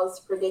you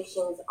all's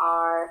predictions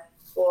are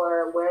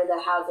for where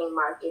the housing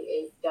market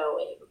is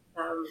going.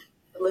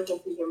 Look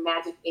into your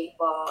magic 8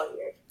 ball,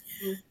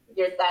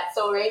 your That's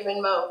So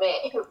Raven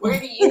moment. Where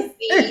do you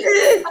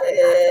see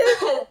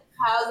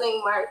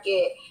housing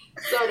market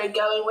sort of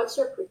going? What's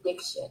your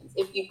predictions,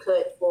 if you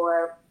could,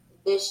 for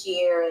this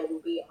year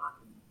and beyond?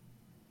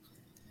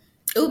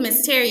 Oh,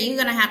 Miss Terry, you're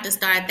gonna have to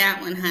start that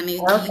one, honey.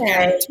 Okay.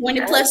 You got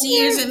 20 plus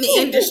years in the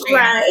industry.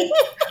 Right.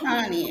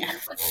 Honey.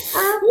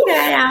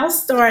 Okay, I'll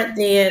start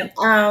then.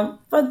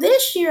 For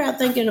this year, I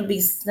think it'll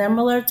be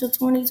similar to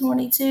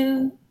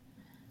 2022,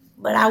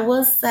 but I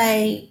will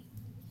say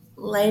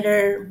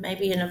later,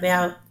 maybe in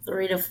about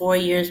 3 to 4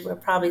 years, we'll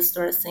probably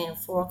start seeing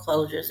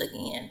foreclosures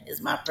again,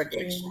 is my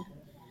prediction.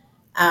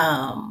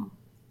 Um,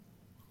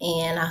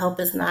 and I hope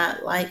it's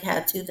not like how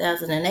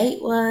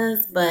 2008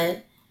 was,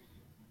 but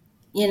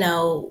you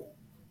know,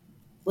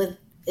 with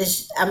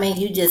I mean,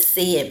 you just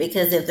see it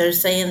because if they're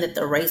saying that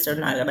the rates are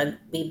not going to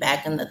be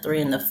back in the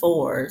three and the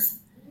fours,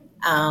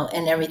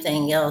 and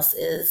everything else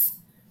is,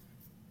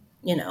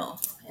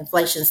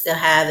 inflation still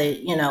have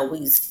it.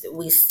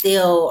 We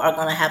still are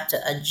going to have to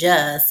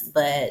adjust,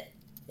 but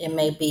it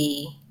may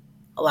be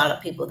a lot of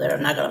people that are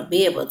not going to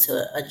be able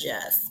to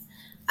adjust.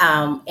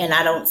 And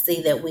I don't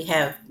see that we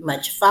have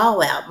much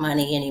fallout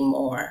money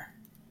anymore,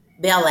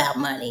 bailout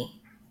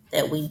money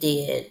that we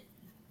did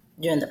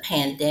during the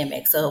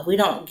pandemic. So if we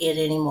don't get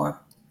any more,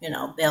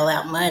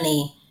 bailout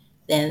money,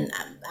 then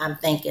I'm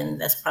thinking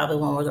that's probably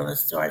when we're going to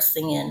start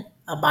seeing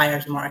a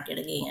buyer's market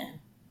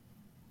again.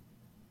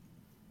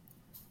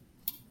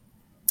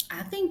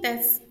 I think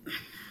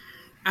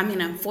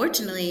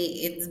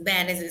unfortunately, as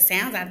bad as it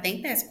sounds, I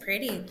think that's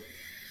pretty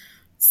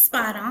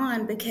spot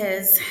on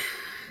because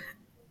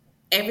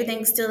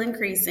everything's still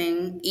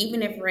increasing.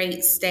 Even if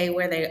rates stay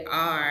where they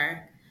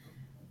are,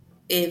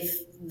 if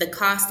the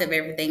cost of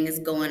everything is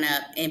going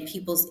up and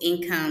people's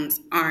incomes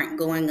aren't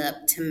going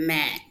up to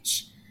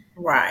match,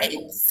 Right.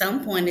 at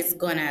some point it's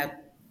going to,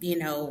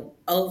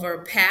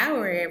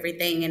 overpower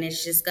everything. And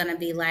it's just going to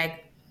be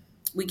like,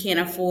 we can't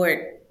afford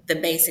the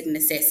basic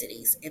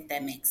necessities, if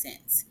that makes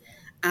sense.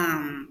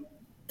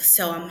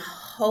 So I'm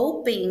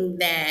hoping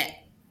that,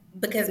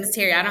 because Ms.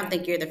 Terry, I don't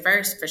think you're the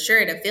first for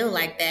sure to feel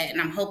like that.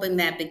 And I'm hoping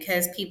that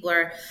because people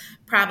are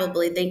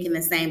probably thinking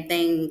the same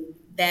thing,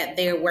 that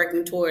they're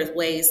working towards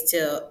ways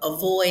to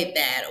avoid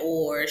that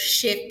or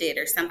shift it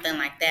or something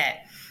like that.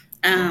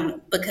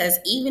 Because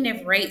even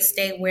if rates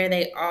stay where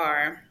they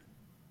are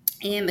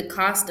and the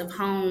cost of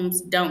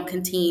homes don't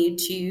continue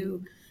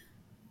to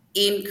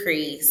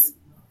increase,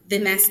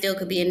 then that still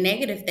could be a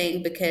negative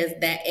thing because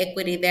that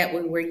equity that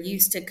we were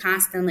used to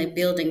constantly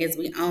building as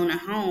we own a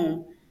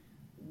home,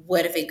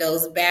 what if it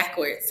goes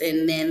backwards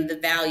and then the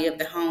value of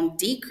the home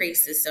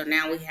decreases? So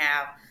now we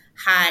have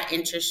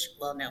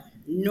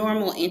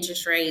normal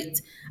interest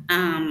rates,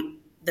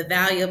 the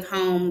value of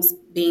homes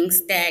being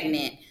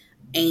stagnant,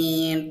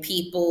 and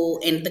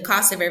the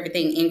cost of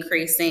everything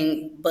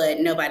increasing,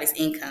 but nobody's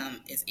income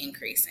is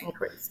increasing.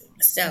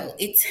 So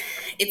it's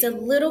a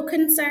little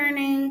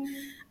concerning.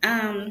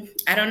 I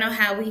don't know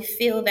how we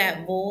fill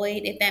that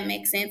void, if that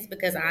makes sense,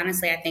 because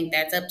honestly, I think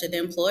that's up to the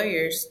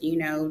employers,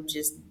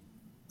 just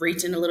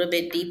reaching a little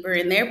bit deeper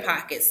in their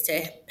pockets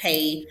to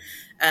pay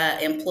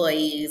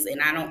employees, and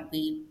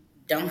we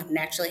don't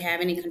naturally have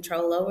any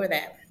control over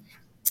that.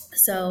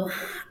 So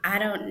I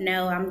don't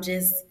know.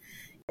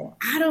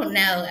 I don't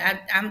know.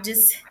 I'm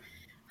just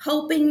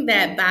hoping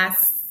that by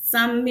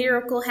some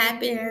miracle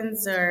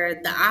happens or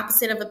the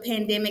opposite of a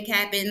pandemic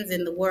happens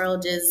and the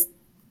world just,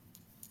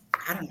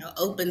 I don't know,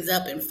 opens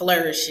up and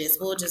flourishes.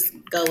 We'll just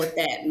go with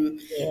that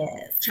and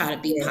try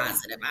to be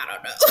positive. I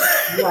don't know.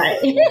 Right.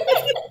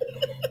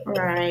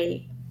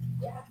 Right.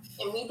 Yeah.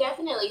 And we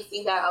definitely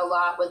see that a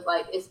lot with,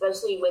 like,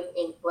 especially with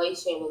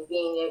inflation and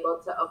being able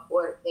to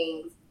afford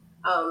things.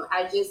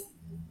 I just,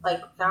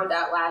 like, found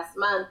out last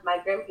month my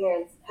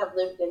grandparents have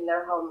lived in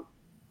their home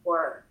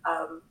for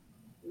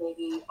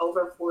maybe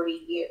over 40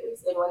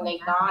 years. And when they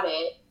got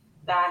it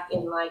back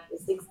in, like, the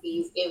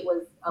 60s, it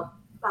was about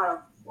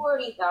a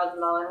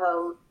 $40,000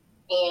 home.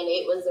 And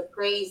it was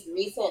appraised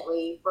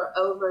recently for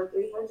over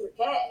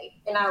 $300K.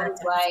 And I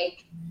was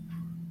like,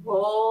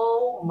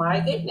 oh, my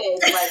goodness.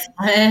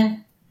 Like,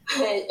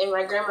 and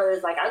my grandmother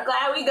was like, I'm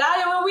glad we got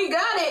it when we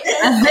got it.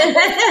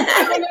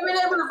 I would have been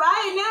able to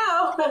buy it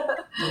now.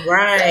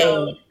 Right.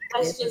 So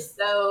that's just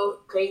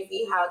so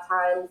crazy how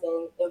times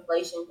and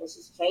inflation has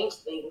just changed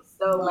things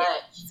so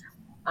much.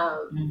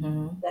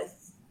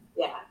 That's,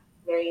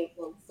 very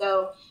intense.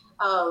 So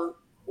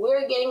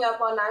we're getting up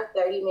on our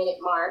 30-minute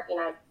mark, and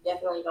I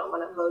definitely don't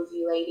want to hold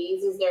you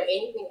ladies. Is there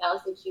anything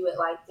else that you would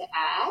like to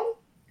add?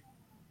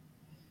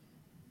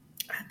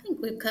 I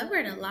think we've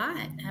covered a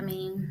lot. I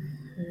mean,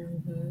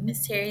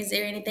 Ms. Teri, is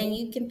there anything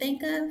you can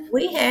think of?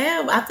 We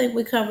have. I think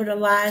we covered a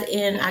lot.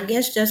 And I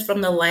guess just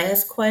from the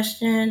last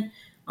question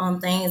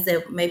on things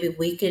that maybe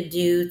we could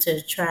do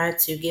to try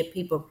to get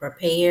people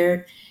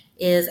prepared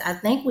is I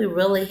think we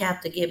really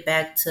have to get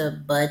back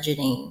to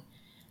budgeting.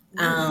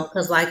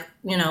 Because like,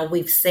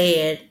 we've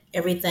said,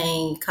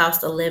 everything,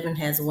 cost of living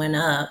has went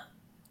up.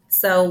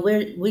 So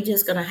we're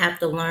just going to have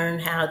to learn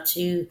how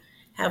to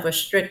have a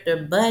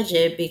stricter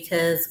budget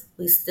because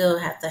we still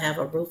have to have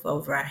a roof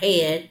over our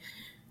head.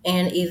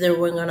 And either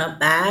we're going to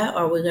buy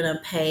or we're going to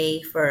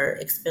pay for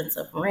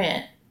expensive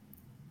rent.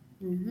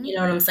 You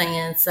know what I'm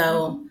saying?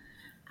 So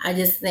I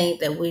just think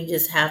that we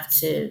just have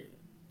to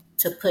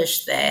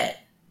push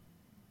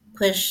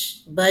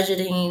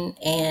budgeting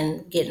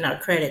and getting our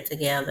credit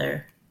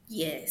together.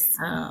 Yes.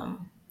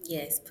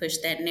 Yes, push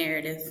that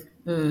narrative.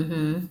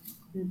 Yeah.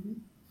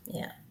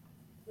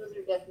 Those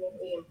are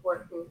definitely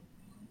important.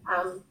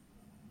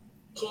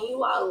 Can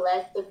you all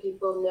let the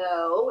people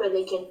know where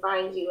they can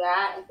find you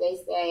at if they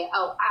say,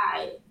 oh,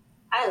 I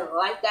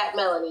like that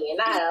Melanie and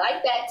I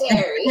like that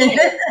Teri.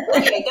 We're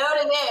going to go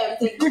to them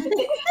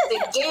to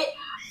get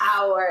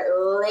our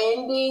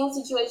lending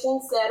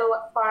situation settled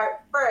apart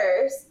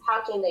first.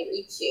 How can they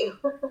reach you?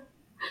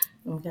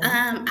 Okay.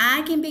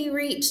 I can be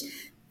reached.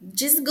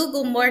 Just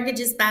Google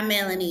Mortgages by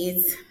Melanie.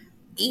 It's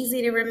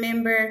easy to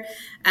remember.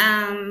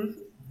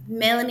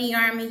 Melanie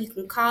Yarmy, you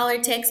can call or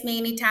text me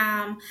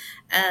anytime.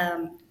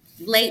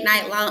 Late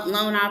night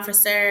loan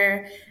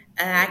officer.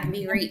 I can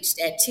be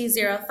reached at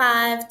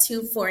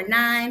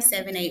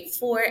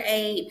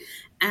 205-249-7848.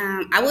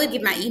 I would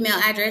give my email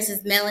address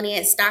is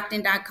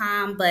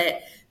melanie@stockton.com,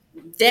 but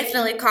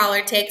definitely call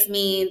or text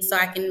me so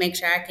I can make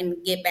sure I can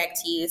get back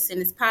to you as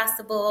soon as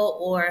possible,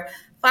 or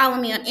follow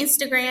me on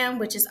Instagram,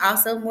 which is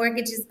also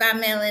Mortgages by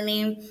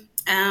Melanie,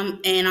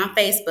 and on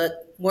Facebook,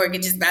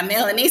 Mortgages by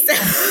Melanie. So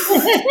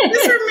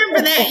just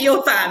remember that,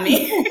 you'll find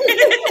me.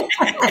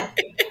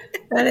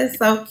 That is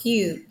so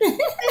cute.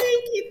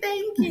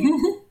 Thank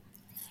you.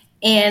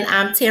 And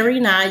I'm Teri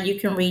Knott. You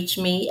can reach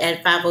me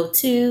at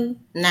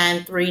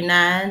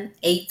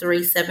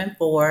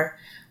 502-939-8374,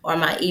 or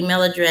my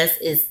email address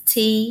is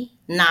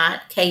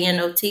tnott,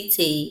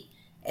 KNOTT,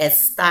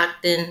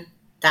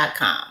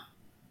 @stockton.com.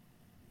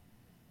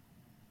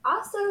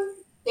 Awesome.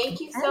 Thank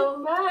you so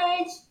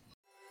much.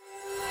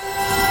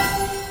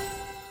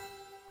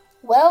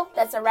 Well,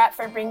 that's a wrap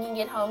for Bringing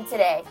It Home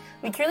today.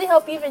 We truly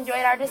hope you've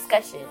enjoyed our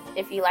discussion.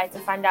 If you'd like to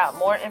find out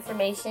more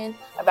information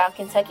about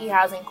Kentucky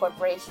Housing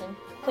Corporation,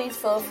 please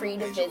feel free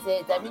to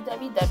visit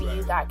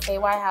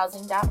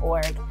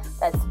www.kyhousing.org.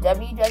 That's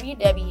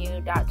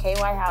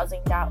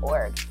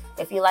www.kyhousing.org.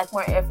 If you'd like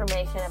more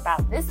information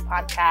about this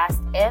podcast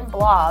and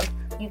blog,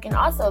 you can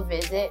also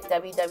visit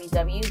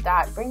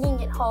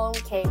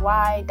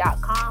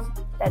www.bringingithomeky.com.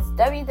 That's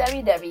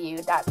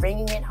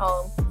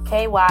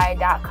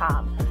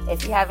www.bringingithomeky.com.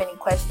 If you have any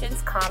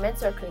questions,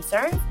 comments, or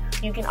concerns,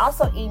 you can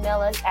also email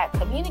us at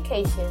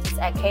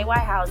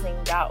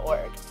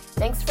communications@kyhousing.org.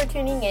 Thanks for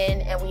tuning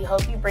in, and we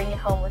hope you bring it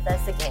home with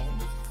us again.